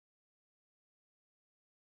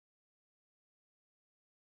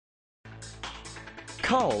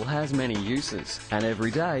Coal has many uses, and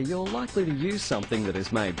every day you're likely to use something that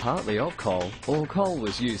is made partly of coal or coal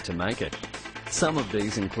was used to make it. Some of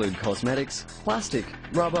these include cosmetics, plastic,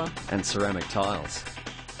 rubber and ceramic tiles.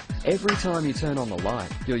 Every time you turn on the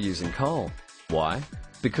light, you're using coal. Why?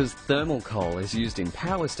 Because thermal coal is used in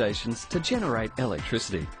power stations to generate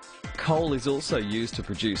electricity. Coal is also used to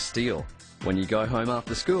produce steel. When you go home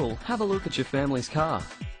after school, have a look at your family's car.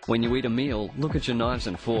 When you eat a meal, look at your knives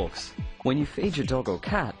and forks. When you feed your dog or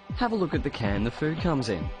cat, have a look at the can the food comes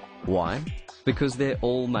in. Why? Because they're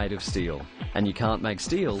all made of steel, and you can't make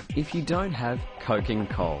steel if you don't have coking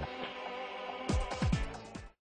coal.